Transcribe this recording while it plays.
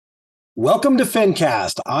Welcome to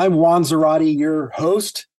FINCast. I'm Juan Zarate, your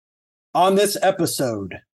host. On this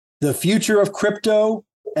episode, the future of crypto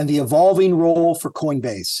and the evolving role for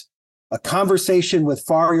Coinbase. A conversation with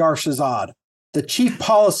Faryar Shirzad, the Chief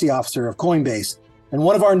Policy Officer of Coinbase and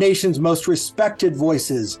one of our nation's most respected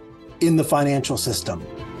voices in the financial system.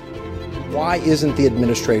 Why isn't the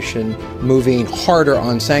administration moving harder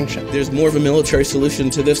on sanctions? There's more of a military solution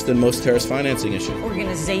to this than most terrorist financing issues.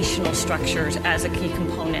 Organizational structures as a key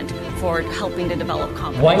component for helping to develop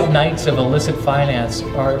confidence. White knights of illicit finance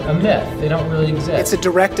are a myth. They don't really exist. It's a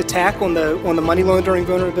direct attack on the money laundering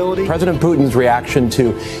vulnerability. President Putin's reaction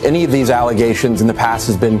to any of these allegations in the past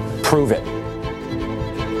has been proven.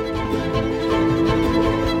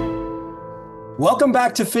 Welcome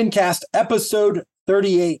back to FINCast, episode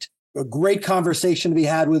 38. A great conversation to be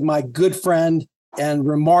had with my good friend and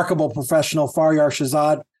remarkable professional, Faryar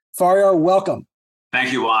Shirzad. Faryar, welcome.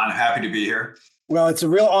 Thank you, Juan. Happy to be here. Well, it's a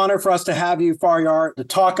real honor for us to have you, Faryar, to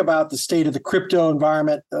talk about the state of the crypto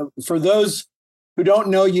environment. For those who don't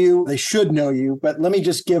know you, they should know you, but let me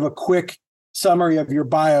just give a quick summary of your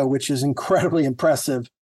bio, which is incredibly impressive.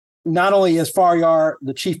 Not only is Faryar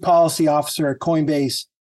the Chief Policy Officer at Coinbase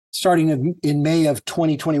starting in May of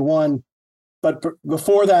 2021, but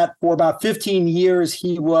before that, for about 15 years,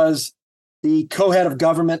 he was the co-head of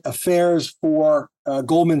government affairs for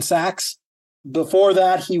Goldman Sachs. Before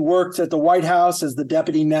that, he worked at the White House as the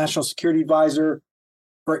Deputy National Security Advisor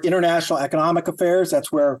for International Economic Affairs.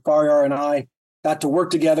 That's where Faryar and I got to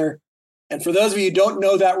work together. And for those of you who don't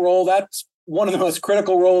know that role, that's one of the most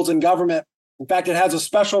critical roles in government. In fact, it has a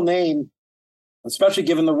special name, especially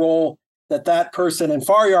given the role that person and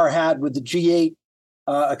Faryar had with the G8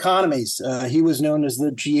 economies. He was known as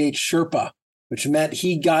the G8 Sherpa, which meant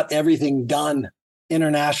he got everything done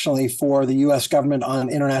internationally for the U.S. government on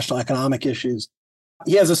international economic issues.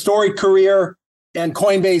 He has a storied career, and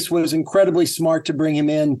Coinbase was incredibly smart to bring him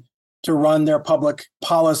in to run their public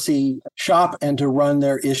policy shop and to run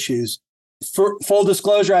their issues. For full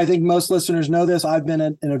disclosure, I think most listeners know this. I've been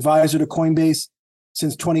an advisor to Coinbase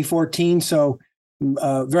since 2014, so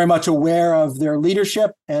very much aware of their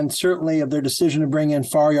leadership and certainly of their decision to bring in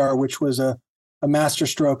Faryar, which was a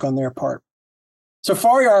masterstroke on their part. So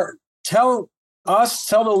Faryar, tell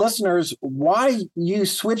the listeners why you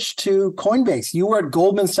switched to Coinbase. You were at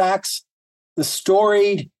Goldman Sachs, the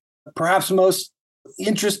storied, perhaps most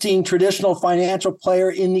interesting traditional financial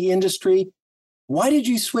player in the industry. Why did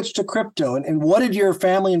you switch to crypto? And what did your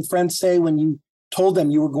family and friends say when you told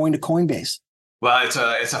them you were going to Coinbase? Well,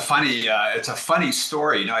 it's a funny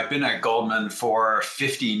story. You know, I've been at Goldman for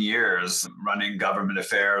 15 years, running government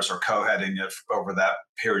affairs or co-heading it over that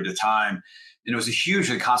period of time. And it was a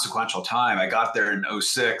hugely consequential time. I got there in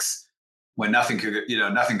 2006 when nothing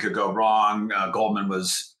could go wrong. Goldman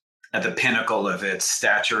was at the pinnacle of its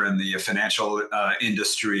stature in the financial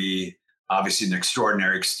industry. Obviously, an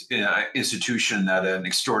extraordinary institution at an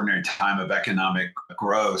extraordinary time of economic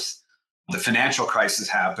growth. The financial crisis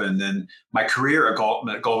happened, and my career at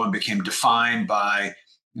Goldman became defined by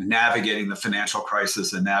navigating the financial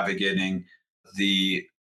crisis and navigating the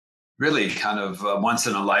really kind of once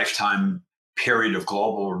in a lifetime period of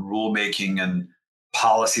global rulemaking and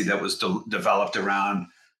policy that was developed around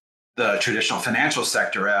the traditional financial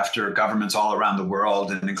sector after governments all around the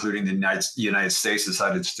world, and including the United States,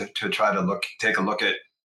 decided to try to take a look at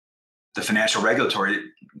the financial regulatory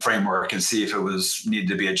framework and see if it needed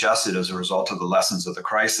to be adjusted as a result of the lessons of the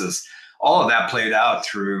crisis. All of that played out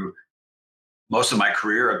through most of my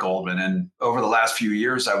career at Goldman. And over the last few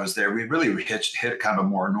years I was there, we really hit kind of a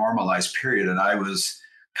more normalized period. And I was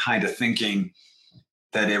kind of thinking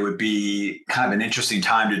that it would be kind of an interesting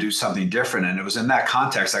time to do something different. And it was in that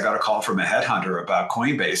context, I got a call from a headhunter about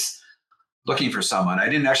Coinbase looking for someone. I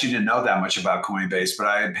didn't know that much about Coinbase, but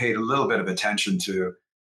I had paid a little bit of attention to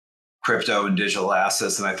crypto and digital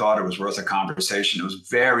assets, and I thought it was worth a conversation. It was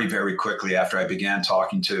very, very quickly after I began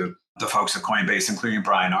talking to the folks at Coinbase, including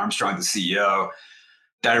Brian Armstrong, the CEO,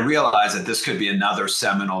 that I realized that this could be another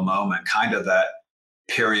seminal moment, kind of that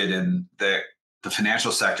period in the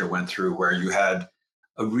financial sector went through where you had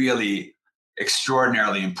a really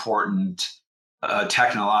extraordinarily important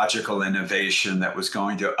technological innovation that was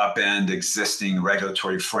going to upend existing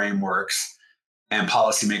regulatory frameworks, and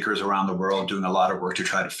policymakers around the world doing a lot of work to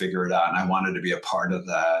try to figure it out. And I wanted to be a part of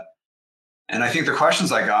that. And I think the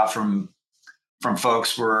questions I got from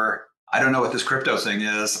folks were, I don't know what this crypto thing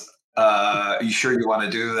is. Are you sure you want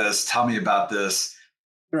to do this? Tell me about this.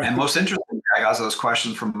 Right. And most interesting, I got those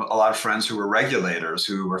questions from a lot of friends who were regulators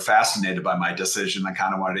who were fascinated by my decision and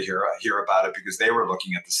kind of wanted to hear about it because they were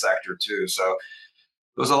looking at the sector too. So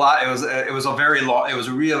was a lot. It was a very long.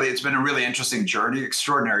 It's been a really interesting journey,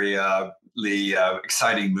 extraordinarily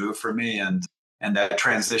exciting move for me, and that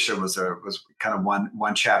transition was kind of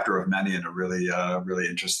one chapter of many, and a really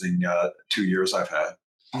interesting 2 years I've had.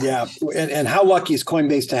 Yeah, and how lucky is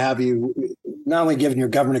Coinbase to have you, not only given your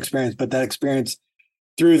government experience, but that experience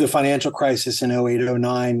through the financial crisis in 08,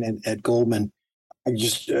 09 and at Goldman.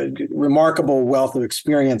 Just a remarkable wealth of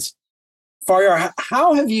experience. Faryar,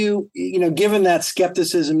 how have you, given that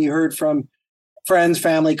skepticism you heard from friends,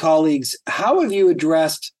 family, colleagues, how have you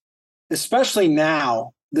addressed, especially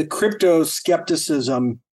now, the crypto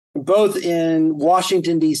skepticism, both in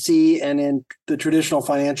Washington, D.C. and in the traditional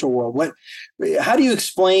financial world? How do you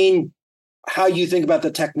explain how you think about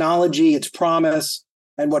the technology, its promise,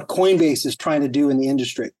 and what Coinbase is trying to do in the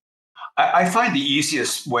industry? I find the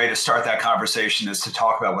easiest way to start that conversation is to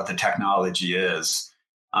talk about what the technology is,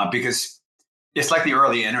 because it's like the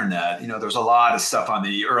early internet. There's a lot of stuff on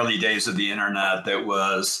the early days of the internet that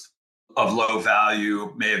was of low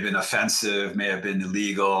value, may have been offensive, may have been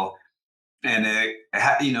illegal. And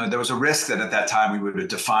there was a risk that at that time we would have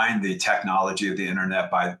defined the technology of the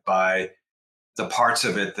internet by the parts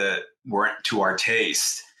of it that weren't to our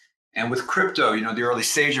taste. And with crypto, the early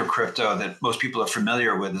stage of crypto that most people are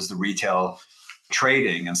familiar with is the retail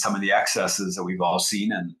trading and some of the excesses that we've all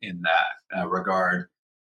seen in that regard.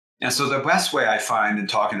 And so the best way I find in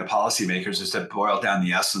talking to policymakers is to boil down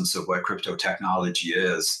the essence of what crypto technology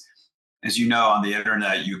is. As you know, on the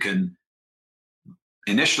internet, you can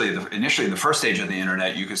initially in the first stage of the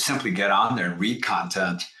internet, you could simply get on there and read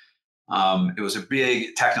content. It was a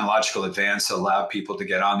big technological advance that allowed people to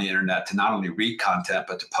get on the internet to not only read content,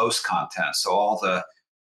 but to post content. So all the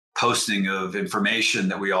posting of information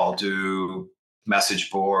that we all do,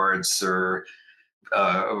 message boards, or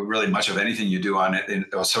really much of anything you do on it in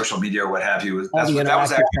social media or what have you. That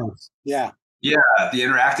was actually, yeah, the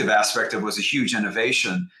interactive aspect of it was a huge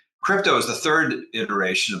innovation. Crypto is the third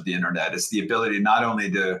iteration of the internet. It's the ability not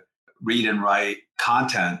only to read and write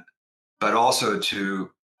content, but also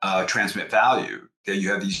to transmit value. That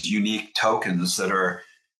you have these unique tokens that are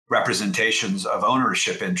representations of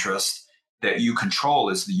ownership interest that you control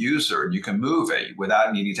as the user, and you can move it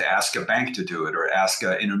without needing to ask a bank to do it or ask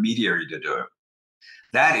an intermediary to do it.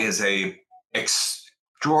 That is a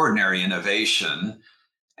extraordinary innovation,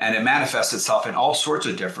 and it manifests itself in all sorts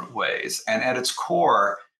of different ways. And at its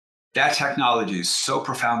core, that technology is so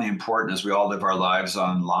profoundly important as we all live our lives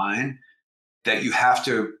online that you have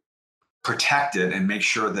to protect it and make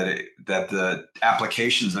sure that the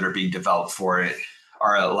applications that are being developed for it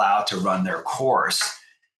are allowed to run their course.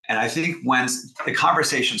 And I think when the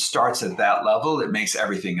conversation starts at that level, it makes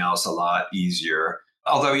everything else a lot easier.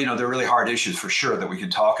 Although, they're really hard issues for sure that we can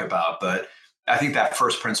talk about. But I think that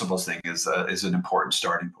first principles thing is an important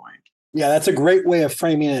starting point. Yeah, that's a great way of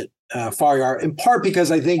framing it, Faryar, in part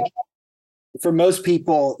because I think for most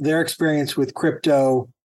people, their experience with crypto,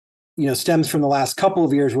 stems from the last couple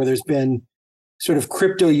of years where there's been sort of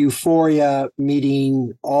crypto euphoria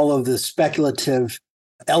meeting all of the speculative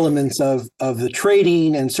elements of the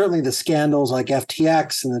trading and certainly the scandals like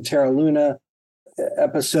FTX and the Terra Luna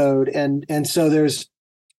episode. And so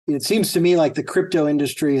it seems to me like the crypto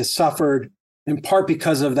industry has suffered in part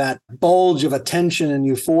because of that bulge of attention and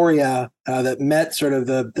euphoria that met sort of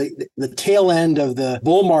the tail end of the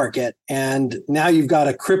bull market. And now you've got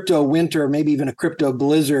a crypto winter, maybe even a crypto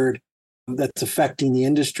blizzard that's affecting the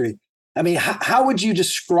industry. I mean, how would you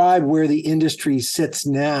describe where the industry sits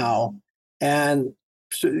now, and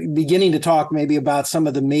beginning to talk maybe about some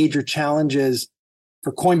of the major challenges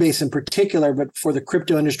for Coinbase in particular, but for the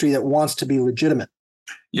crypto industry that wants to be legitimate?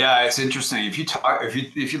 Yeah, it's interesting. If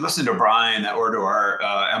you listen to Brian or to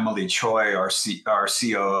our Emily Choi, our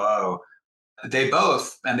COO, they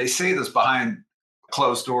both, and they say this behind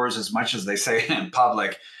closed doors as much as they say in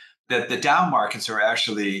public, that the down markets are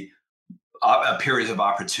actually a period of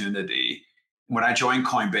opportunity. When I joined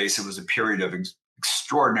Coinbase, it was a period of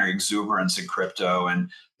extraordinary exuberance in crypto, and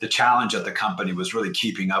the challenge at the company was really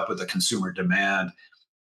keeping up with the consumer demand.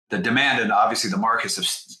 The demand and obviously the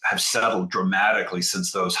markets have settled dramatically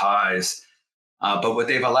since those highs. But what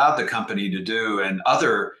they've allowed the company to do, and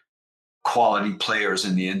other quality players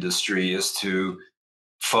in the industry, is to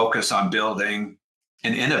focus on building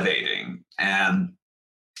and innovating. And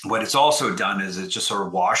what it's also done is it's just sort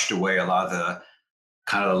of washed away a lot of the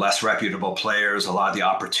kind of the less reputable players, a lot of the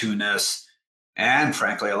opportunists, and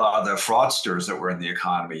frankly, a lot of the fraudsters that were in the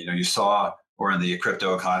economy. Or in the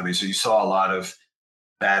crypto economy. So you saw a lot of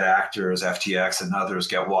bad actors, FTX and others,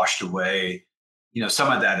 get washed away.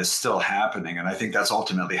 Some of that is still happening. And I think that's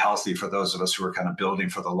ultimately healthy for those of us who are kind of building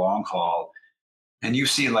for the long haul. And you've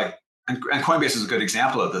seen like And Coinbase is a good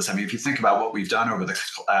example of this. I mean, if you think about what we've done over the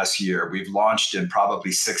last year, we've launched in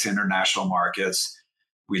probably 6 international markets.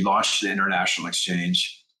 We launched an international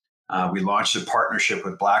exchange. We launched a partnership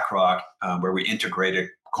with BlackRock where we integrated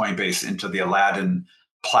Coinbase into the Aladdin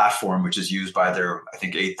platform, which is used by their, I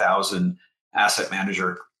think, 8,000 asset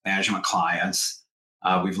management clients.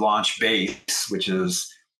 We've launched Base, which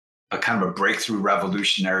is a kind of a breakthrough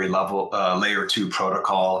revolutionary level layer 2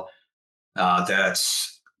 protocol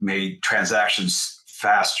that's made transactions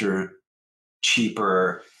faster,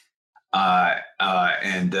 cheaper,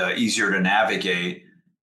 and easier to navigate.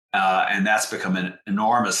 And that's become an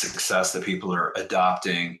enormous success that people are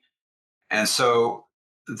adopting. And so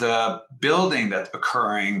the building that's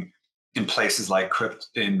occurring in places like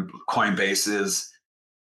in Coinbase is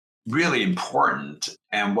really important.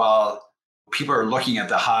 And while people are looking at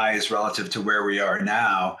the highs relative to where we are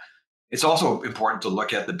now, it's also important to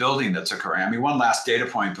look at the building that's occurring. I mean, one last data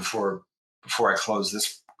point before I close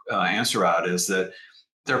this answer out is that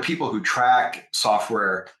there are people who track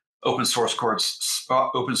software, open source code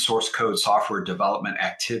software development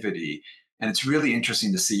activity. And it's really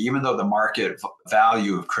interesting to see, even though the market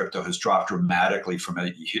value of crypto has dropped dramatically from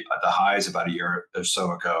the highs about a year or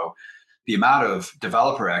so ago, the amount of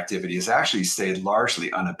developer activity has actually stayed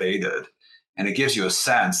largely unabated. And it gives you a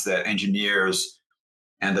sense that engineers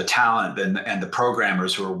and the talent and the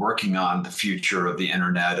programmers who are working on the future of the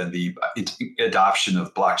internet and the adoption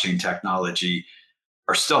of blockchain technology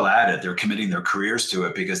are still at it. They're committing their careers to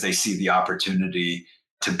it because they see the opportunity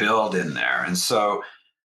to build in there. And so,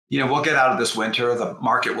 we'll get out of this winter. The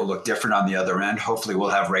market will look different on the other end. Hopefully we'll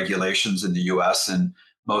have regulations in the US and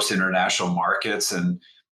most international markets, and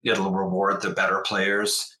it'll reward the better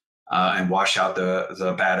players and wash out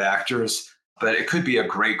the bad actors. But it could be a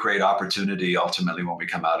great, great opportunity ultimately when we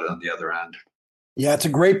come out on the other end. Yeah, it's a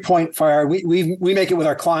great point, Faryar. We make it with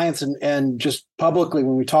our clients and just publicly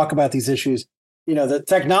when we talk about these issues. The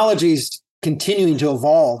technology is continuing to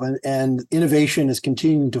evolve and innovation is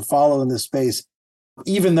continuing to follow in this space,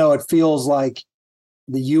 even though it feels like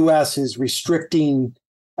the U.S. is restricting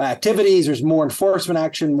activities. There's more enforcement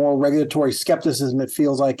action, more regulatory skepticism, it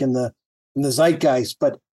feels like, in the zeitgeist.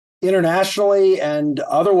 But internationally and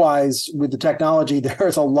otherwise with the technology,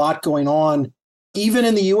 there's a lot going on, even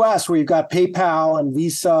in the U.S., where you've got PayPal and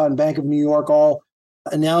Visa and Bank of New York all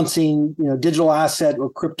announcing, digital asset or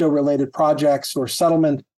crypto-related projects or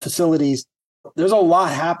settlement facilities. There's a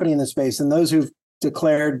lot happening in this space, and those who've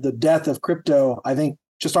declared the death of crypto, I think,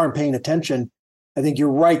 just aren't paying attention. I think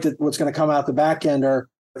you're right that what's going to come out the back end are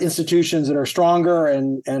institutions that are stronger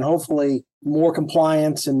and hopefully more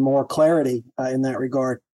compliance and more clarity in that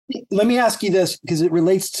regard. Let me ask you this, because it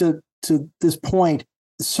relates to this point.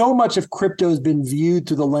 So much of crypto has been viewed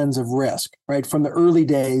through the lens of risk, right? From the early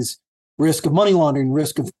days, risk of money laundering,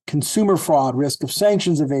 risk of consumer fraud, risk of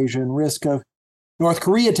sanctions evasion, risk of North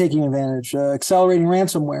Korea taking advantage, accelerating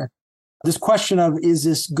ransomware. This question of, is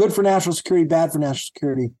this good for national security, bad for national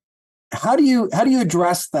security? How do you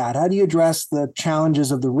address that? How do you address the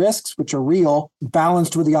challenges of the risks, which are real,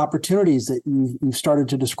 balanced with the opportunities that you've started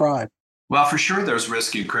to describe? Well, for sure, there's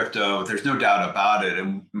risk in crypto. There's no doubt about it.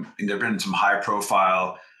 And there have been some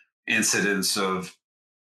high-profile incidents of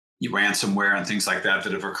ransomware and things like that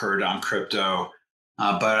have occurred on crypto.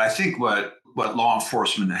 But I think what law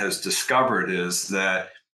enforcement has discovered is that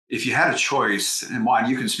if you had a choice, and Juan,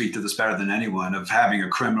 you can speak to this better than anyone, of having a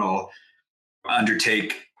criminal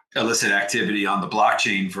undertake illicit activity on the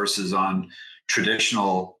blockchain versus on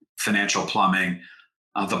traditional financial plumbing,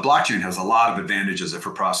 the blockchain has a lot of advantages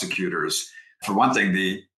for prosecutors. For one thing,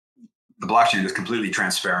 the blockchain is completely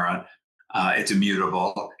transparent. It's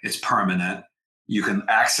immutable. It's permanent. You can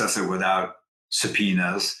access it without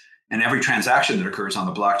subpoenas. And every transaction that occurs on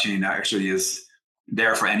the blockchain actually is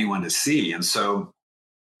there for anyone to see. And so,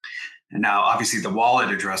 and now obviously the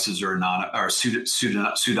wallet addresses are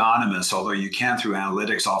pseudonymous, although you can, through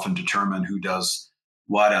analytics, often determine who does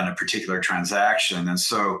what on a particular transaction. And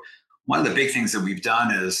so one of the big things that we've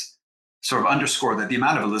done is sort of underscore that the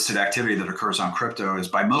amount of illicit activity that occurs on crypto is,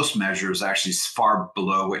 by most measures, actually far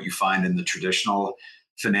below what you find in the traditional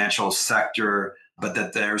financial sector, but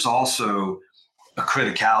that there's also a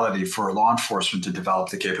criticality for law enforcement to develop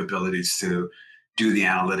the capabilities to do the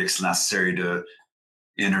analytics necessary to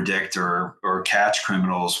interdict or catch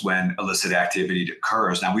criminals when illicit activity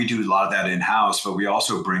occurs. Now, we do a lot of that in-house, but we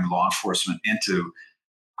also bring law enforcement into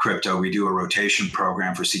crypto. We do a rotation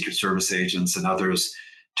program for Secret Service agents and others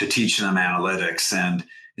to teach them analytics. And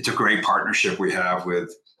it's a great partnership we have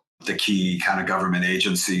with the key kind of government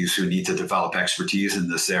agencies who need to develop expertise in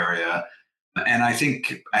this area. And I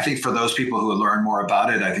think for those people who learn more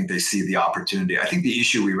about it, I think they see the opportunity. I think the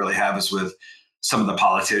issue we really have is with some of the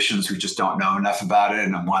politicians who just don't know enough about it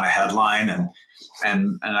and want a headline.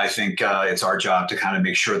 And I think it's our job to kind of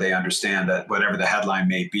make sure they understand that whatever the headline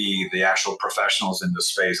may be, the actual professionals in the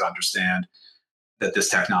space understand that this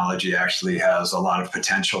technology actually has a lot of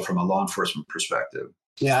potential from a law enforcement perspective.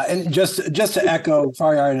 Yeah, and just to echo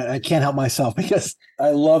Faryar, and I can't help myself because I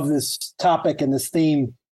love this topic and this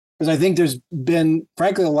theme, because I think there's been,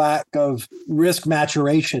 frankly, a lack of risk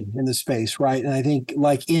maturation in the space, right? And I think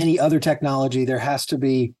like any other technology, there has to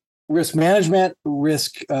be risk management,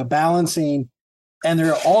 risk balancing, and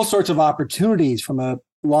there are all sorts of opportunities from a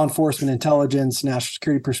law enforcement, intelligence, national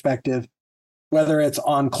security perspective, whether it's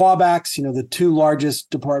on clawbacks. The two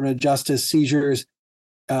largest Department of Justice seizures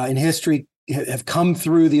in history have come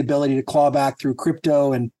through the ability to claw back through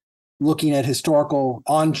crypto and looking at historical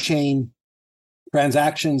on-chain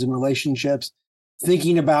transactions and relationships,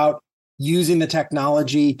 thinking about using the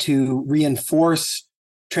technology to reinforce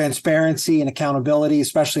transparency and accountability,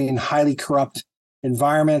 especially in highly corrupt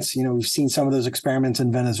environments. We've seen some of those experiments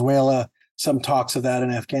in Venezuela, some talks of that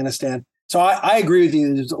in Afghanistan. So I agree with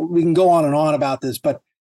you. We can go on and on about this, but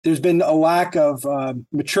there's been a lack of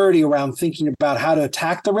maturity around thinking about how to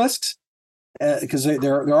attack the risks, because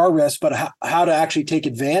there are risks, but how to actually take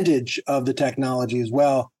advantage of the technology as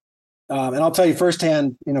well. And I'll tell you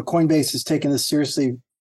firsthand, Coinbase has taken this seriously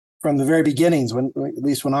from the very beginnings, at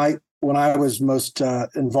least when I was most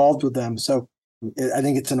involved with them. So I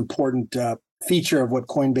think it's an important feature of what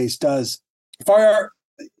Coinbase does. Faryar,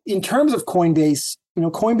 in terms of Coinbase,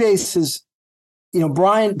 Coinbase is,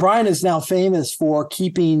 Brian is now famous for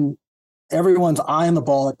keeping everyone's eye on the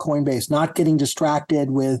ball at Coinbase, not getting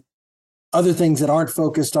distracted with other things that aren't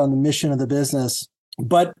focused on the mission of the business.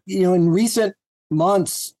 But, in recent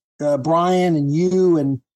months, Brian and you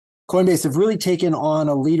and Coinbase have really taken on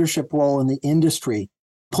a leadership role in the industry,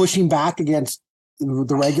 pushing back against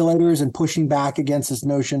the regulators and pushing back against this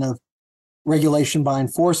notion of regulation by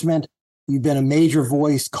enforcement. You've been a major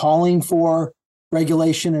voice calling for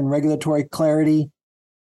regulation and regulatory clarity.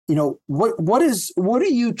 What are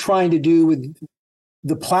you trying to do with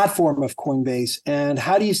the platform of Coinbase, and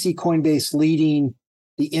how do you see Coinbase leading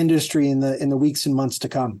the industry in the weeks and months to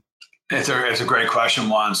come? It's a great question,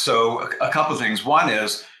 Juan. So a couple of things. One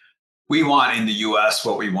is we want in the U.S.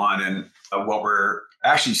 what we want, and what we're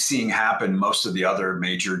actually seeing happen most of the other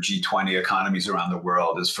major G20 economies around the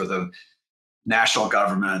world is for the national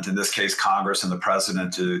government, in this case Congress and the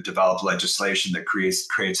president, to develop legislation that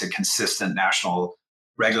creates a consistent national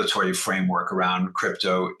regulatory framework around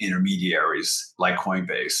crypto intermediaries like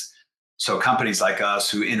Coinbase. So companies like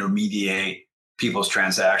us who intermediate people's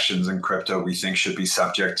transactions in crypto, we think should be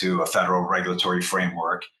subject to a federal regulatory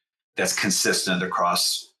framework that's consistent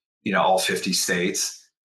across, all 50 states.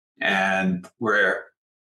 And we're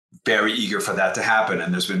very eager for that to happen.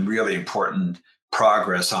 And there's been really important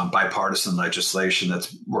progress on bipartisan legislation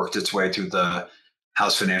that's worked its way through the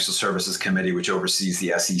House Financial Services Committee, which oversees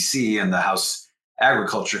the SEC, and the House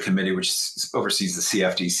Agriculture Committee, which oversees the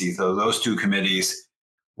CFTC. So those two committees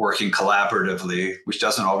working collaboratively, which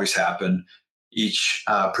doesn't always happen, each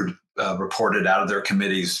reported out of their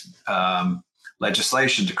committees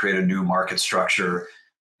legislation to create a new market structure,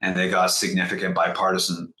 and they got significant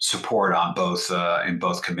bipartisan support on in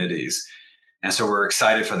both committees. And so we're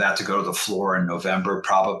excited for that to go to the floor in November,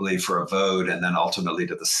 probably for a vote, and then ultimately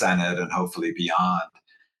to the Senate and hopefully beyond.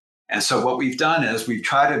 And so what we've done is we've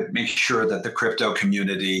tried to make sure that the crypto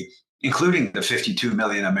community, including the 52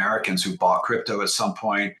 million Americans who bought crypto at some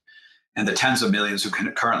point, and the tens of millions who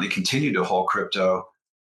currently continue to hold crypto,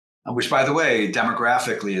 which, by the way,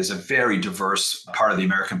 demographically is a very diverse part of the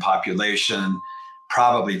American population,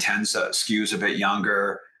 probably skews a bit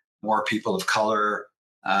younger, more people of color,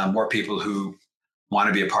 more people who want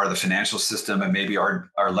to be a part of the financial system and maybe are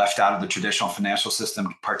left out of the traditional financial system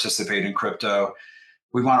to participate in crypto.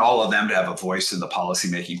 We want all of them to have a voice in the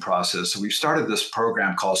policymaking process. So we've started this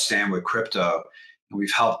program called Stand with Crypto, and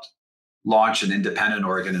we've helped launch an independent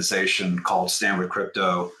organization called Stand with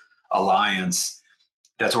Crypto Alliance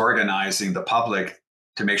that's organizing the public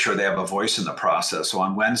to make sure they have a voice in the process. So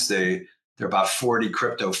on Wednesday, there are about 40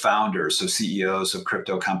 crypto founders, so CEOs of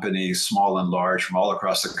crypto companies, small and large, from all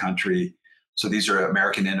across the country. So these are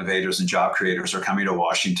American innovators and job creators are coming to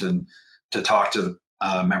Washington to talk to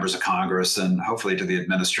members of Congress and hopefully to the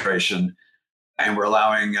administration. And we're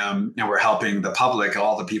allowing, we're helping the public,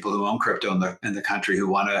 all the people who own crypto in the country who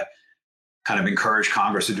want to kind of encourage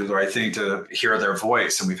Congress to do the right thing, to hear their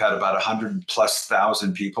voice. And we've had about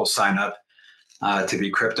 100,000+ people sign up to be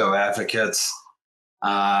crypto advocates.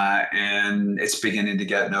 and it's beginning to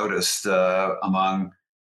get noticed among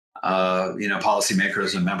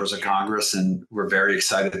policymakers and members of Congress, and we're very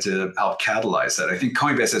excited to help catalyze that. I think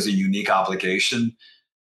Coinbase has a unique obligation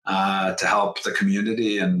to help the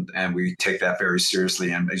community, and we take that very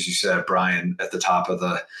seriously. And as you said, Brian, at the top of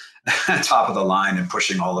the line and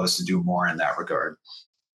pushing all of us to do more in that regard.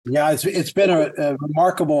 Yeah, it's been a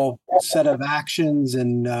remarkable set of actions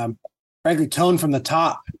and frankly, tone from the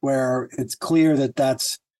top, where it's clear that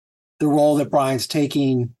that's the role that Brian's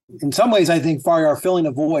taking. In some ways, I think Faryar filling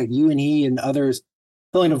a void, you and he and others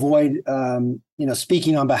filling a void,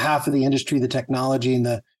 speaking on behalf of the industry, the technology, and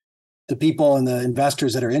the people and the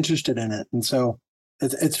investors that are interested in it. And so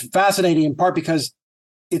it's fascinating in part because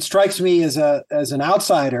it strikes me as an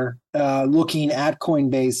outsider looking at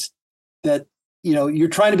Coinbase that, you're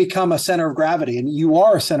trying to become a center of gravity, and you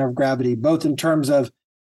are a center of gravity, both in terms of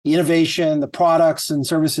the innovation, the products and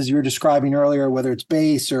services you were describing earlier, whether it's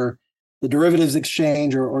Base or the derivatives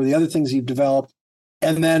exchange or the other things you've developed.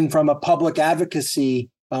 And then from a public advocacy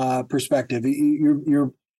perspective,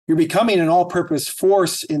 you're becoming an all-purpose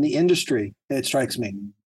force in the industry, it strikes me.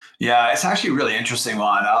 Yeah, it's actually really interesting,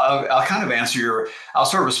 Juan. I'll kind of I'll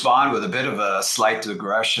sort of respond with a bit of a slight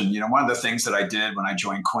digression. One of the things that I did when I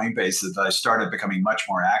joined Coinbase is that I started becoming much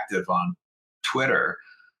more active on Twitter,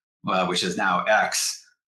 which is now X,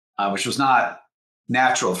 which was not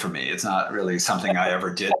natural for me. It's not really something I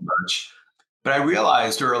ever did much. But I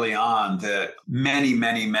realized early on that many,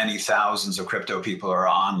 many, many thousands of crypto people are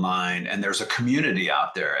online, and there's a community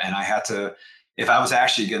out there. And I had to, if I was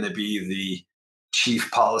actually going to be the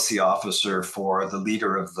chief policy officer for the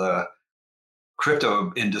leader of the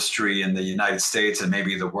crypto industry in the United States and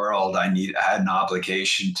maybe the world, I had an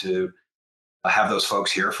obligation to have those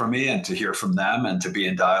folks hear from me and to hear from them and to be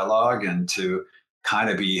in dialogue and to kind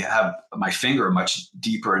of have my finger much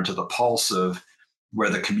deeper into the pulse of where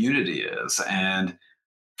the community is. And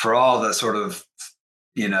for all the sort of,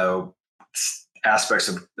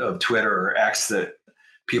 aspects of Twitter or X that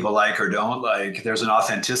people like or don't like, there's an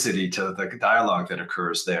authenticity to the dialogue that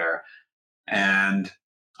occurs there. And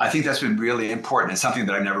I think that's been really important. It's something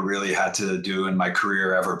that I never really had to do in my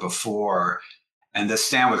career ever before. And the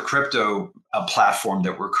Stand With Crypto, a platform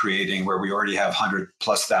that we're creating where we already have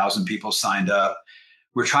 100,000+ people signed up,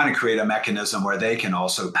 we're trying to create a mechanism where they can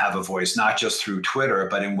also have a voice, not just through Twitter,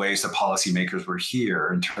 but in ways that policymakers were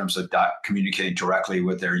here in terms of communicating directly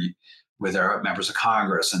with their members of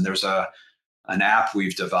Congress. And there's an app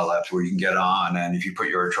we've developed where you can get on, and if you put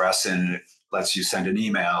your address in, it lets you send an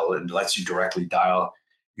email and lets you directly dial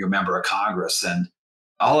your member of Congress. And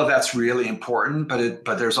all of that's really important,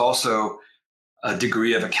 but there's also a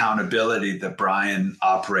degree of accountability that Brian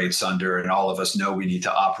operates under, and all of us know we need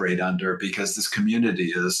to operate under, because this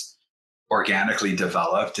community is organically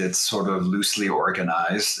developed. It's sort of loosely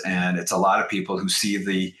organized, and it's a lot of people who see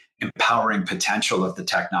the empowering potential of the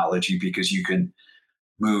technology, because you can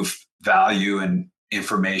move value and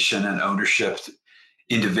information and ownership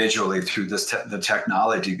individually through the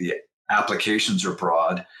technology. The applications are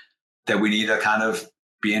broad, that we need to kind of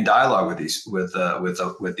be in dialogue with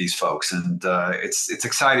these folks, and it's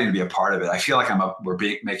exciting to be a part of it. I feel like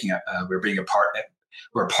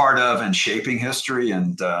we're part of and shaping history,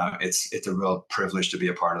 and it's a real privilege to be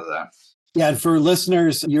a part of that. Yeah, and for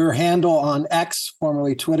listeners, your handle on X,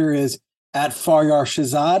 formerly Twitter, is at Faryar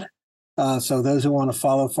Shirzad. So those who want to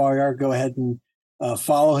follow Faryar, go ahead and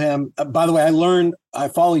follow him. By the way, I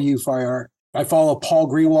follow you, Faryar. I follow Paul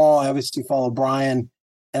Grewal. I obviously follow Brian,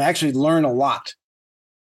 and actually learn a lot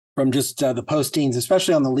from just the postings,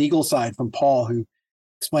 especially on the legal side from Paul, who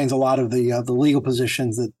explains a lot of the legal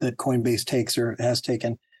positions that Coinbase takes or has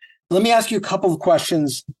taken. Let me ask you a couple of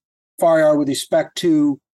questions, Faryar, with respect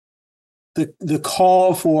to the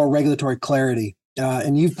call for regulatory clarity.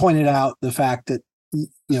 And you've pointed out the fact that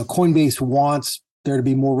Coinbase wants there to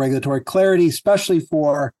be more regulatory clarity, especially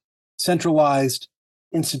for centralized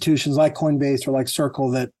institutions like Coinbase or like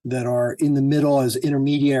Circle that are in the middle as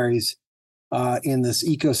intermediaries in this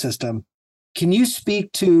ecosystem. Can you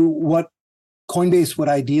speak to what Coinbase would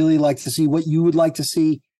ideally like to see, what you would like to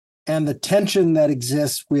see, and the tension that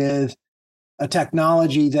exists with a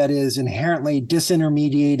technology that is inherently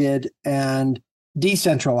disintermediated and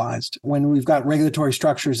decentralized when we've got regulatory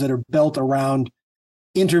structures that are built around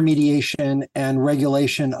intermediation and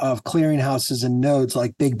regulation of clearinghouses and nodes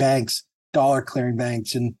like big banks, dollar clearing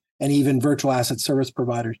banks, and even virtual asset service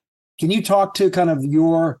providers? Can you talk to kind of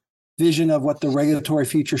your vision of what the regulatory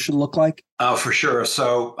future should look like? Oh, for sure.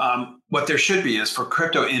 So what there should be is for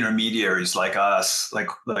crypto intermediaries like us, like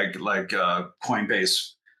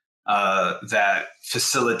Coinbase, that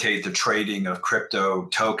facilitate the trading of crypto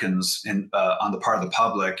tokens on the part of the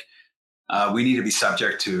public, we need to be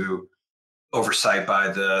subject to oversight by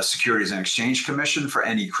the Securities and Exchange Commission for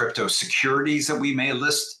any crypto securities that we may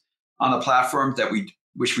list on the platform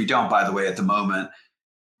which we don't, by the way, at the moment,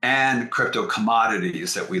 and crypto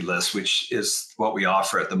commodities that we list, which is what we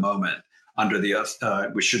offer at the moment under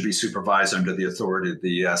which should be supervised under the authority of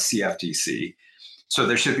the CFTC. So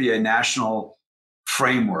there should be a national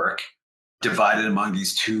framework divided among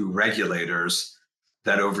these two regulators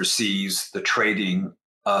that oversees the trading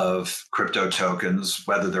of crypto tokens,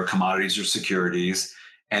 whether they're commodities or securities,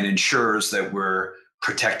 and ensures that we're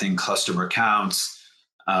protecting customer accounts,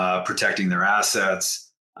 protecting their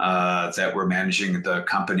assets, that we're managing the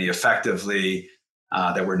company effectively,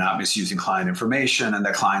 that we're not misusing client information, and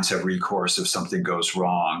that clients have recourse if something goes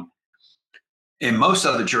wrong. In most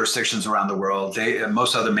other jurisdictions around the world,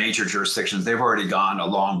 most other major jurisdictions, they've already gone a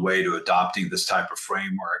long way to adopting this type of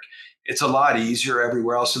framework. It's a lot easier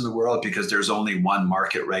everywhere else in the world because there's only one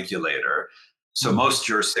market regulator. So most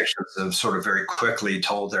jurisdictions have sort of very quickly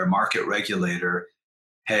told their market regulator,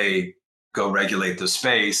 hey, go regulate the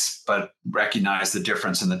space, but recognize the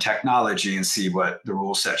difference in the technology and see what the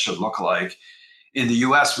rule set should look like. In the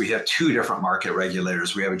US, we have two different market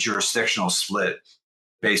regulators. We have a jurisdictional split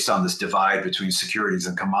based on this divide between securities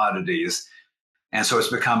and commodities. And so it's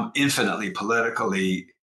become it's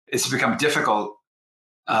become difficult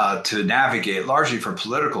to navigate, largely for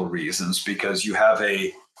political reasons, because you have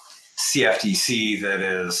a CFTC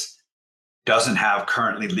that doesn't have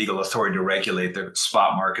currently legal authority to regulate the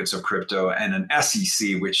spot markets of crypto, and an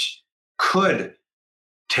SEC which could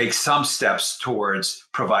take some steps towards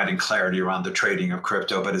providing clarity around the trading of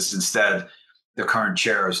crypto, but it's instead the current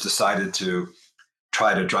chair has decided to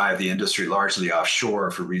try to drive the industry largely offshore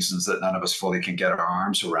for reasons that none of us fully can get our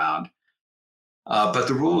arms around. But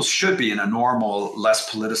the rules should be, in a normal, less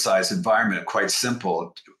politicized environment, quite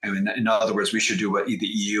simple. I mean, in other words, we should do what the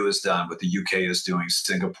EU has done, what the UK is doing,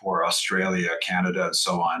 Singapore, Australia, Canada, and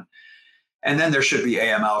so on. And then there should be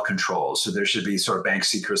AML controls. So there should be sort of Bank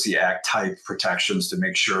Secrecy Act type protections to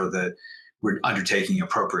make sure that we're undertaking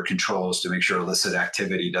appropriate controls to make sure illicit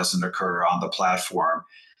activity doesn't occur on the platform.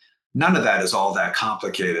 None of that is all that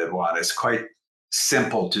complicated, Juan. It's quite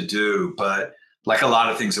simple to do, but like a lot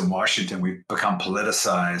of things in Washington, we've become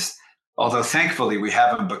politicized. Although thankfully, we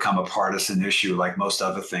haven't become a partisan issue like most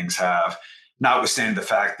other things have, notwithstanding the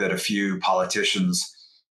fact that a few politicians,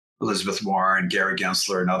 Elizabeth Warren, Gary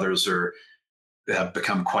Gensler, and others have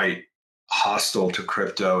become quite hostile to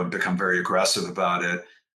crypto and become very aggressive about it.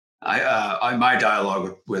 My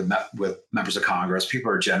dialogue with members of Congress,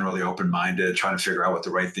 people are generally open-minded, trying to figure out what the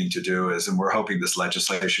right thing to do is. And we're hoping this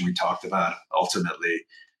legislation we talked about ultimately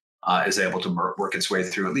is able to work its way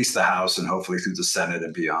through at least the House and hopefully through the Senate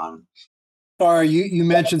and beyond. Faryar, you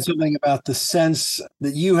mentioned something about the sense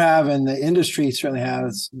that you have and the industry certainly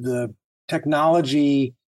has. The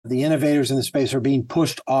technology, the innovators in the space are being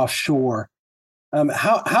pushed offshore.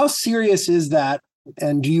 How serious is that?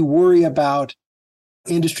 And do you worry about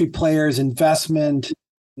industry players, investment,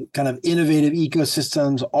 kind of innovative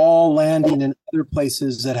ecosystems all landing in other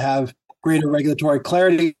places that have greater regulatory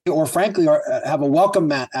clarity, or frankly, have a welcome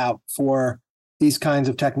mat out for these kinds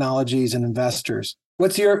of technologies and investors?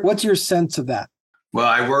 What's your sense of that? Well,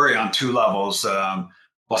 I worry on two levels.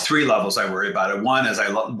 Three levels I worry about it. One is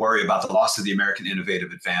I worry about the loss of the American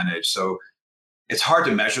innovative advantage. So it's hard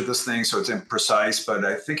to measure this thing, so it's imprecise, but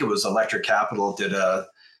I think it was Electric Capital did a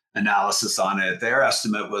analysis on it. Their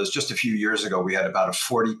estimate was just a few years ago, we had about a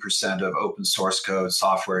 40% of open source code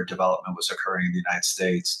software development was occurring in the United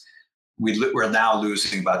States. We're now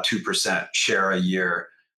losing about 2% share a year.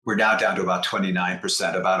 We're now down to about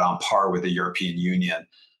 29%, about on par with the European Union.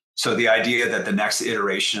 So the idea that the next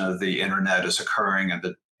iteration of the internet is occurring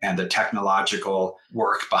and the technological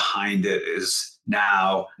work behind it is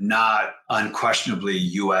now not unquestionably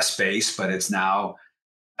US based, but it's now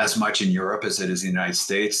as much in Europe as it is in the United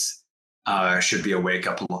States, should be a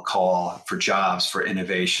wake-up call for jobs, for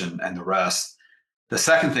innovation, and the rest. The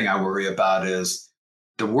second thing I worry about is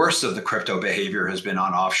the worst of the crypto behavior has been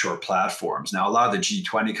on offshore platforms. Now, a lot of the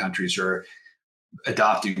G20 countries are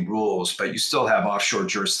adopting rules, but you still have offshore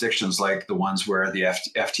jurisdictions like the ones where the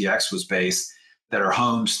FTX was based that are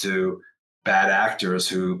homes to bad actors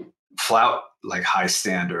who flout like high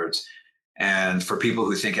standards. And for people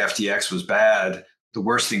who think FTX was bad, the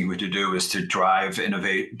worst thing we could do is to drive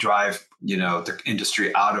the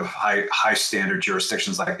industry out of high standard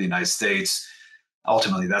jurisdictions like the United States.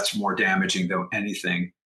 Ultimately, that's more damaging than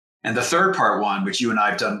anything. And the third part, one, which you and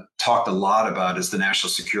I have talked a lot about, is the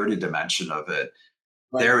national security dimension of it.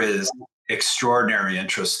 Right. There is extraordinary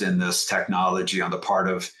interest in this technology on the part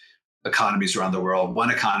of economies around the world. One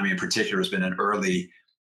economy in particular has been an early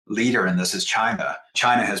leader in this is China.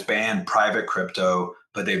 China has banned private crypto,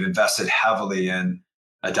 but they've invested heavily in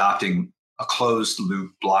adopting a closed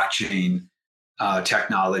loop blockchain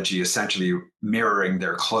technology, essentially mirroring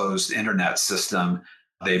their closed internet system.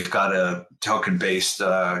 They've got a token-based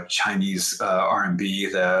Chinese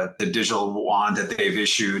RMB, the digital yuan that they've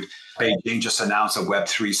issued. Beijing just announced a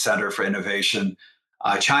Web3 Center for Innovation.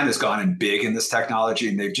 China's gone in big in this technology,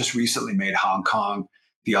 and they've just recently made Hong Kong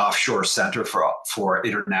the offshore center for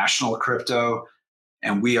international crypto.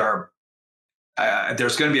 And we are,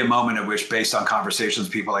 there's going to be a moment at which, based on conversations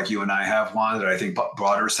people like you and I have, Juan, that I think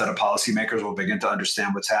broader set of policymakers will begin to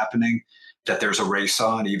understand what's happening, that there's a race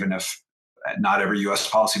on, even if not every U.S.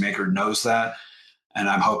 policymaker knows that. And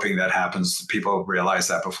I'm hoping that happens. People realize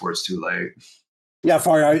that before it's too late. Yeah,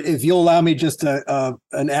 Faryar, if you'll allow me just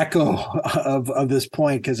an echo of this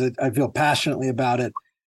point, because I feel passionately about it.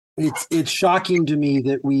 It's shocking to me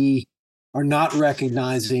that we are not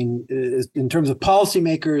recognizing, in terms of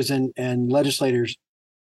policymakers and legislators,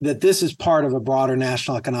 that this is part of a broader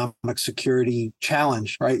national economic security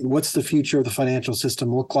challenge, right? What's the future of the financial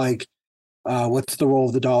system look like? What's the role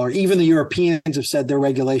of the dollar? Even the Europeans have said their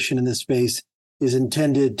regulation in this space is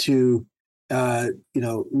intended to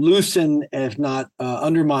loosen, if not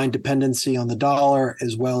undermine, dependency on the dollar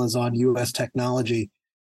as well as on U.S. technology.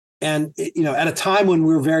 And at a time when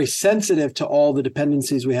we're very sensitive to all the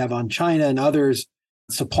dependencies we have on China and others,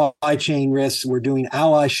 supply chain risks, we're doing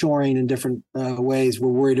ally shoring in different ways. We're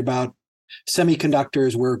worried about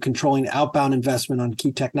semiconductors. We're controlling outbound investment on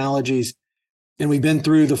key technologies. And we've been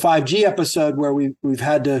through the 5G episode where we've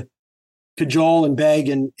had to cajole and beg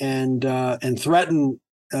and threaten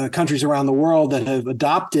countries around the world that have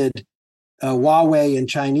adopted Huawei and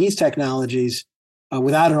Chinese technologies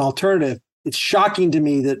without an alternative. It's shocking to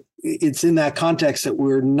me that it's in that context that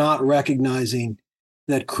we're not recognizing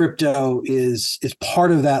that crypto is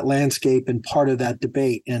part of that landscape and part of that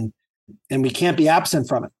debate. And we can't be absent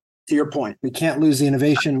from it. To your point, we can't lose the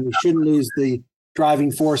innovation. We shouldn't lose the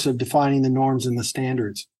driving force of defining the norms and the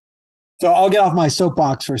standards. So I'll get off my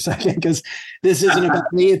soapbox for a second, because this isn't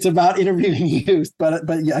about me. It's about interviewing you. But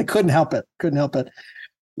yeah, I couldn't help it.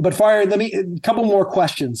 But Faryar, a couple more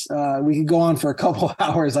questions. We could go on for a couple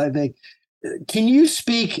hours, I think. Can you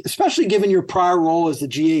speak, especially given your prior role as the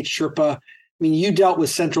G8 Sherpa? I mean, you dealt with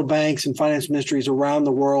central banks and finance ministries around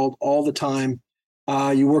the world all the time.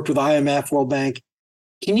 You worked with IMF, World Bank.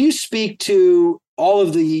 Can you speak to all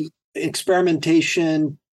of the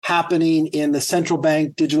experimentation happening in the central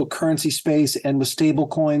bank digital currency space and with stable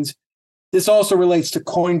coins? This also relates to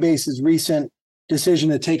Coinbase's recent decision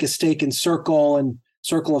to take a stake in Circle, and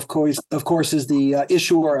Circle, of course, is the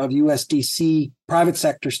issuer of USDC private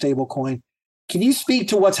sector stablecoin. Can you speak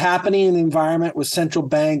to what's happening in the environment with central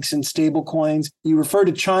banks and stablecoins? You refer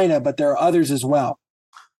to China, but there are others as well.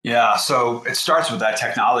 Yeah, so it starts with that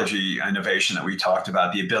technology innovation that we talked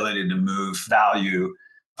about, the ability to move value,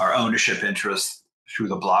 our ownership interest through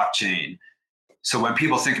the blockchain. So when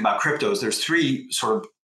people think about cryptos, there's three sort of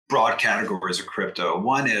broad categories of crypto.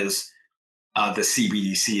 One is the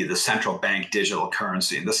CBDC, the central bank digital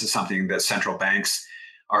currency. And this is something that central banks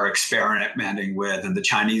are experimenting with, and the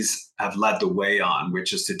Chinese have led the way on,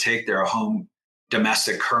 which is to take their home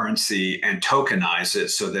domestic currency and tokenize it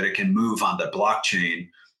so that it can move on the blockchain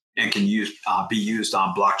and can be used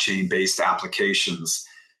on blockchain-based applications.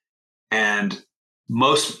 And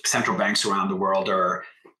most central banks around the world are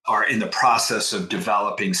in the process of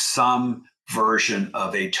developing some version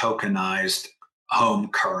of a tokenized home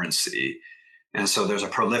currency. And so there's a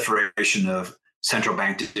proliferation of central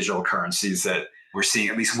bank digital currencies that we're seeing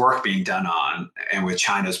at least work being done on, and with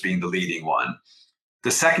China's being the leading one.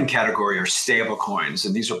 The second category are stable coins,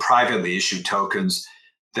 and these are privately issued tokens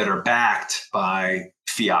that are backed by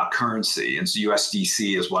fiat currency. And so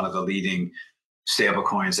USDC is one of the leading stable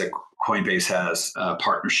coins that Coinbase has a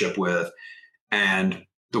partnership with. And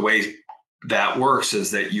the way that works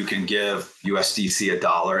is that you can give USDC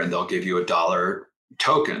 $1 and they'll give you $1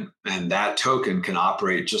 token. And that token can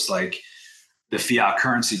operate just like the fiat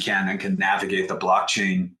currency can, and can navigate the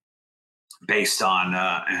blockchain based on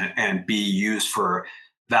and be used for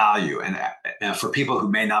value. And for people who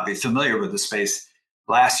may not be familiar with the space,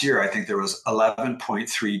 last year, I think there was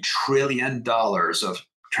 $11.3 trillion of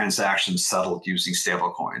transactions settled using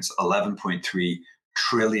stablecoins. $11.3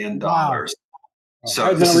 trillion. Wow. So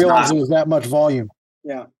I didn't realize it was that much volume.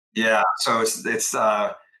 Yeah. Yeah. So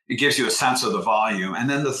it gives you a sense of the volume. And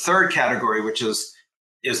then the third category, which is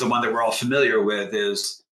the one that we're all familiar with,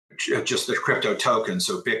 is just the crypto tokens.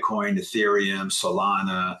 So Bitcoin, Ethereum,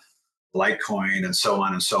 Solana, Litecoin, and so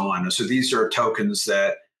on and so on. And so these are tokens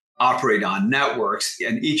that operate on networks,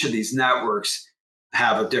 and each of these networks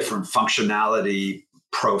have a different functionality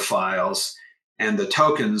profiles, and the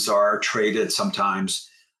tokens are traded sometimes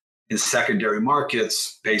in secondary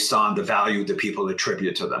markets based on the value that people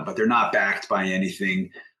attribute to them, but they're not backed by anything,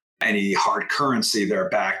 any hard currency. They're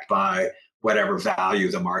backed by whatever value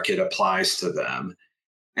the market applies to them.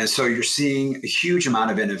 And so you're seeing a huge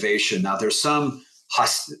amount of innovation. Now, there's some,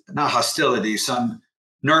 not hostility, some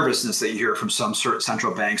nervousness that you hear from some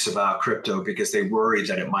central banks about crypto because they worry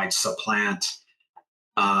that it might supplant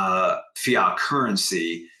fiat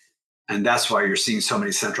currency. And that's why you're seeing so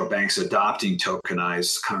many central banks adopting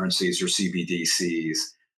tokenized currencies or CBDCs.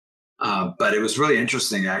 But it was really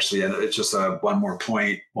interesting, actually. And it's just one more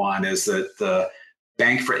point, Juan, is that the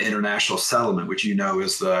Bank for International Settlement, which you know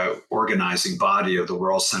is the organizing body of the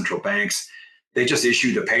world's central banks, they just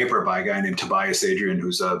issued a paper by a guy named Tobias Adrian,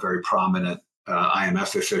 who's a very prominent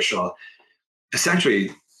IMF official,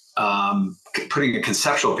 essentially putting a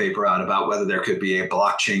conceptual paper out about whether there could be a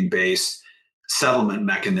blockchain-based settlement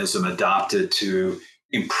mechanism adopted to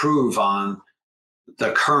improve on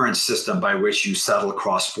the current system by which you settle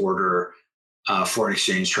cross-border foreign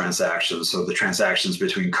exchange transactions. So the transactions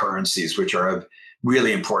between currencies, which are a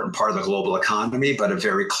really important part of the global economy, but a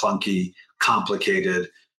very clunky, complicated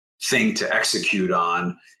thing to execute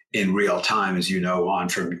on in real time, as you know, Juan,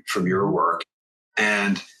 from your work.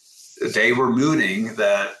 And they were mooting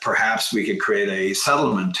that perhaps we could create a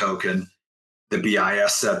settlement token. The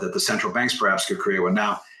BIS said that the central banks perhaps could create one.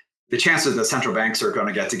 Now, the chances that central banks are going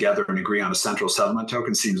to get together and agree on a central settlement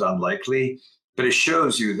token seems unlikely, but it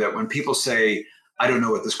shows you that when people say, I don't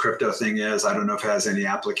know what this crypto thing is, I don't know if it has any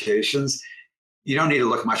applications, you don't need to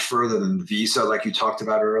look much further than Visa, like you talked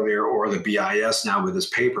about earlier, or the BIS now with this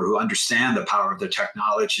paper, who understand the power of the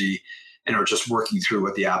technology and are just working through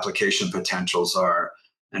what the application potentials are.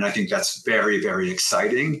 And I think that's very, very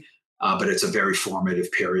exciting. But it's a very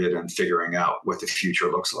formative period in figuring out what the future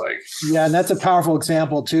looks like. Yeah, and that's a powerful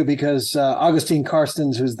example, too, because Augustine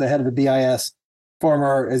Carstens, who's the head of the BIS,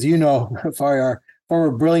 former, as you know, Faryar, former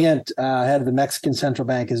brilliant head of the Mexican Central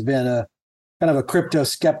Bank, has been a kind of a crypto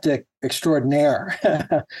skeptic extraordinaire.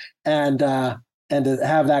 and to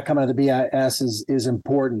have that come out of the BIS is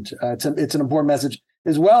important. It's an important message,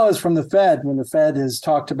 as well as from the Fed, when the Fed has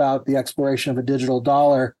talked about the exploration of a digital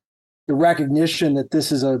dollar, the recognition that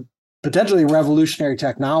this is a potentially revolutionary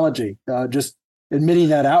technology, just admitting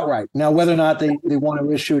that outright. Now, whether or not they want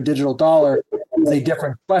to issue a digital dollar is a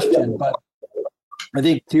different question. But I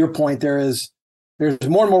think, to your point, there's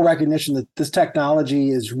more and more recognition that this technology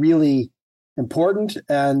is really important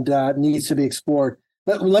and needs to be explored.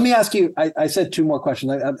 But let me ask you, I said two more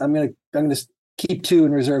questions. I'm going to keep two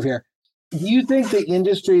in reserve here. Do you think the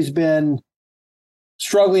industry's been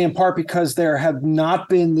struggling in part because there have not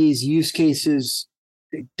been these use cases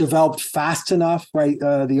developed fast enough, right?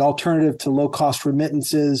 The alternative to low-cost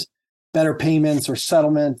remittances, better payments or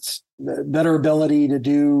settlements, better ability to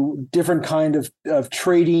do different kind of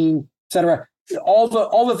trading, et cetera. All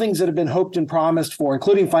the things that have been hoped and promised for,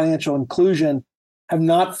 including financial inclusion, have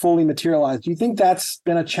not fully materialized. Do you think that's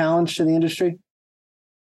been a challenge to the industry?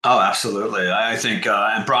 Oh, absolutely. I think,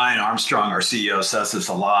 and Brian Armstrong, our CEO, says this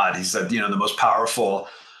a lot. He said, the most powerful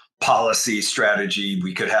policy strategy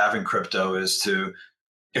we could have in crypto is to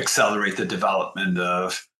accelerate the development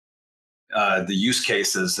of the use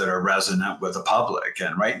cases that are resonant with the public.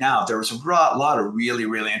 And right now, there's a lot of really,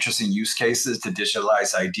 really interesting use cases to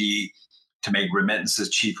digitalize ID, to make remittances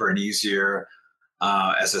cheaper and easier,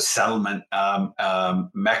 as a settlement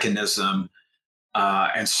mechanism,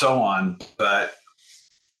 and so on. But,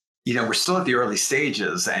 we're still at the early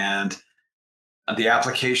stages, and the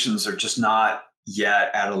applications are just not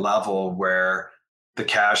yet at a level where the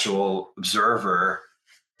casual observer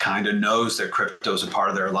kind of knows that crypto is a part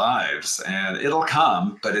of their lives, and it'll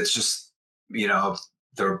come, but it's just,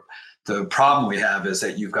 the problem we have is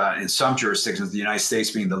that you've got, in some jurisdictions, the United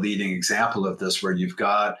States being the leading example of this, where you've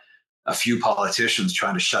got a few politicians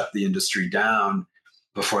trying to shut the industry down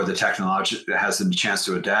before the technology has a chance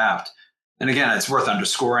to adapt. And again, it's worth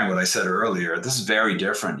underscoring what I said earlier. This is very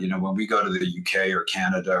different. When we go to the UK or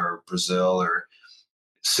Canada or Brazil or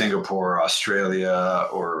Singapore or Australia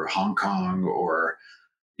or Hong Kong or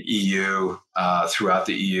EU, throughout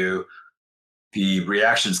the EU, the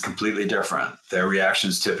reaction is completely different. Their reaction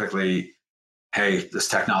is typically, hey, this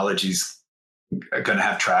technology's going to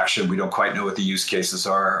have traction. We don't quite know what the use cases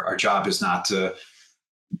are. Our job is not to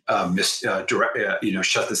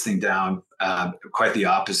shut this thing down. Quite the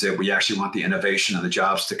opposite. We actually want the innovation and the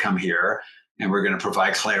jobs to come here, and we're going to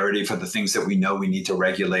provide clarity for the things that we know we need to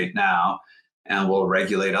regulate now. and we'll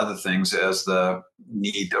regulate other things as the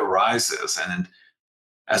need arises. And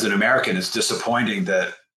as an American, it's disappointing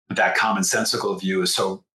that that commonsensical view is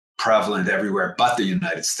so prevalent everywhere but the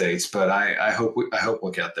United States. But I hope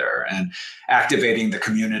we'll get there. And activating the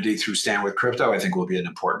community through Stand With Crypto, I think, will be an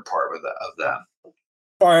important part of that.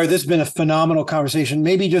 Faryar, this has been a phenomenal conversation.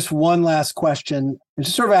 Maybe just one last question. I'm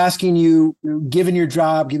just sort of asking you, given your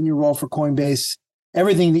job, given your role for Coinbase,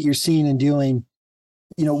 everything that you're seeing and doing,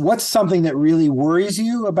 what's something that really worries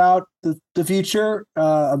you about the future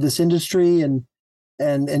of this industry and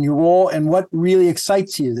your role, and what really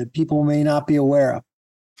excites you that people may not be aware of?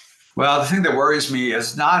 Well, the thing that worries me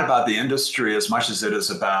is not about the industry as much as it is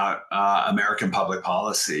about American public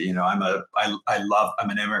policy. I'm an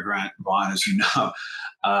immigrant, Juan, as you know.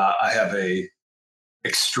 I have a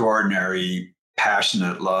extraordinary,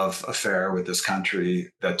 passionate love affair with this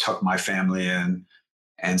country that took my family in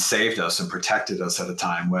and saved us and protected us at a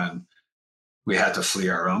time when we had to flee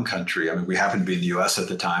our own country. I mean, we happened to be in the U.S. at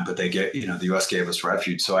the time, but the U.S. gave us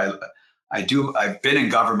refuge. So I've been in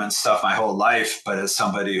government stuff my whole life, but as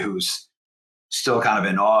somebody who's still kind of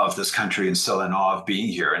in awe of this country and still in awe of being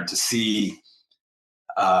here, and to see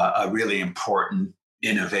a really important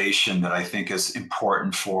innovation that I think is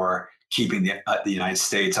important for keeping the United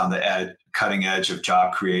States on the cutting edge of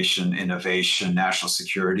job creation, innovation, national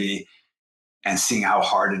security, and seeing how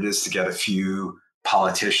hard it is to get a few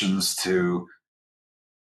politicians to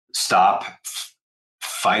stop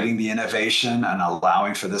fighting the innovation and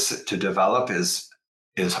allowing for this to develop is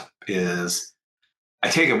I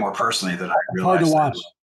take it more personally than I realize. Hard to watch.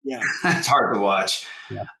 Yeah, it's hard to watch.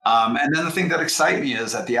 Yeah. And then the thing that excites me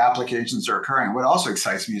is that the applications are occurring. What also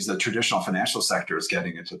excites me is the traditional financial sector is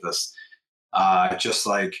getting into this, just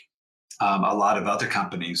like a lot of other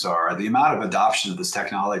companies are. The amount of adoption of this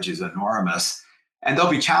technology is enormous, and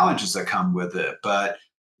there'll be challenges that come with it. But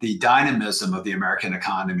the dynamism of the American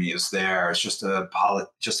economy is there. It's just a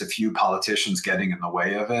few politicians getting in the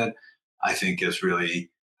way of it, I think, is really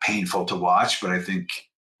painful to watch. But I think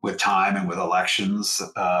with time and with elections,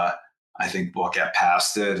 I think we'll get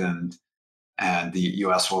past it, and the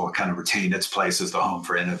U.S. will kind of retain its place as the home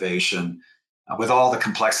for innovation, with all the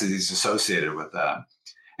complexities associated with that.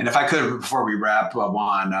 And if I could, before we wrap,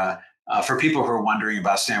 Juan, for people who are wondering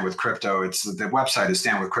about Stand With Crypto, the website is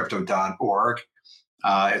standwithcrypto.org.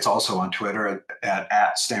 It's also on Twitter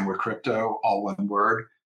at Stand With Crypto, all one word.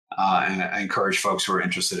 And I encourage folks who are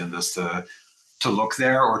interested in this to look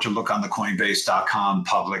there, or to look on the Coinbase.com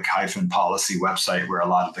public-policy website, where a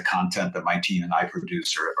lot of the content that my team and I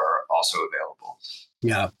produce are also available.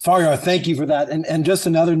 Yeah, Faryar, thank you for that. And just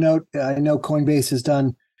another note, I know Coinbase has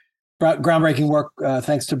done groundbreaking work,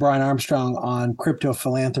 thanks to Brian Armstrong, on crypto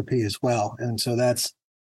philanthropy as well. And so that's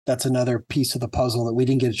another piece of the puzzle that we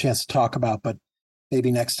didn't get a chance to talk about, but maybe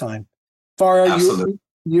next time. Faryar,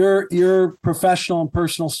 your professional and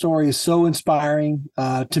personal story is so inspiring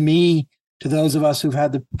to me, to those of us who've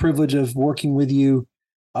had the privilege of working with you,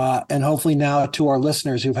 and hopefully now to our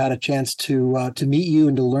listeners who've had a chance to meet you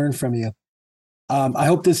and to learn from you. I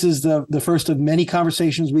hope this is the first of many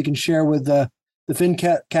conversations we can share with the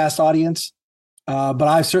FinCast audience. But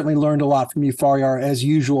I've certainly learned a lot from you, Faryar, as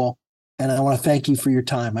usual. And I want to thank you for your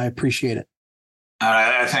time. I appreciate it.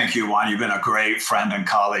 Thank you, Juan. You've been a great friend and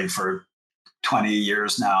colleague for 20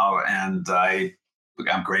 years now. And I'm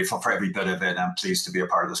grateful for every bit of it. I'm pleased to be a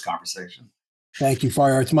part of this conversation. Thank you,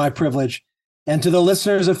 Faryar. It's my privilege. And to the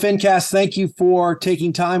listeners of FinCast, thank you for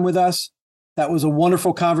taking time with us. That was a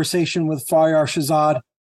wonderful conversation with Faryar Shirzad.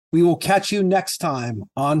 We will catch you next time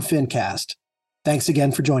on FinCast. Thanks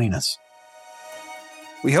again for joining us.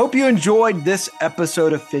 We hope you enjoyed this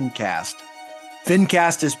episode of FinCast.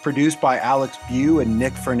 FinCast is produced by Alex Bew and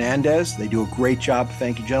Nick Fernandez. They do a great job.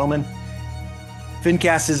 Thank you, gentlemen.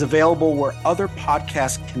 FinCast is available where other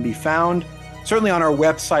podcasts can be found, certainly on our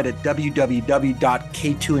website at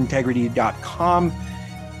www.k2integrity.com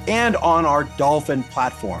and on our Dolphin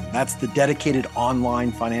platform. That's the dedicated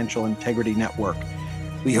online financial integrity network.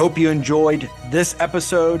 We hope you enjoyed this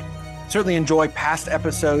episode. Certainly enjoy past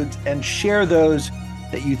episodes and share those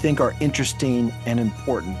that you think are interesting and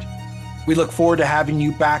important. We look forward to having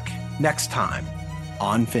you back next time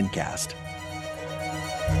on FinCast.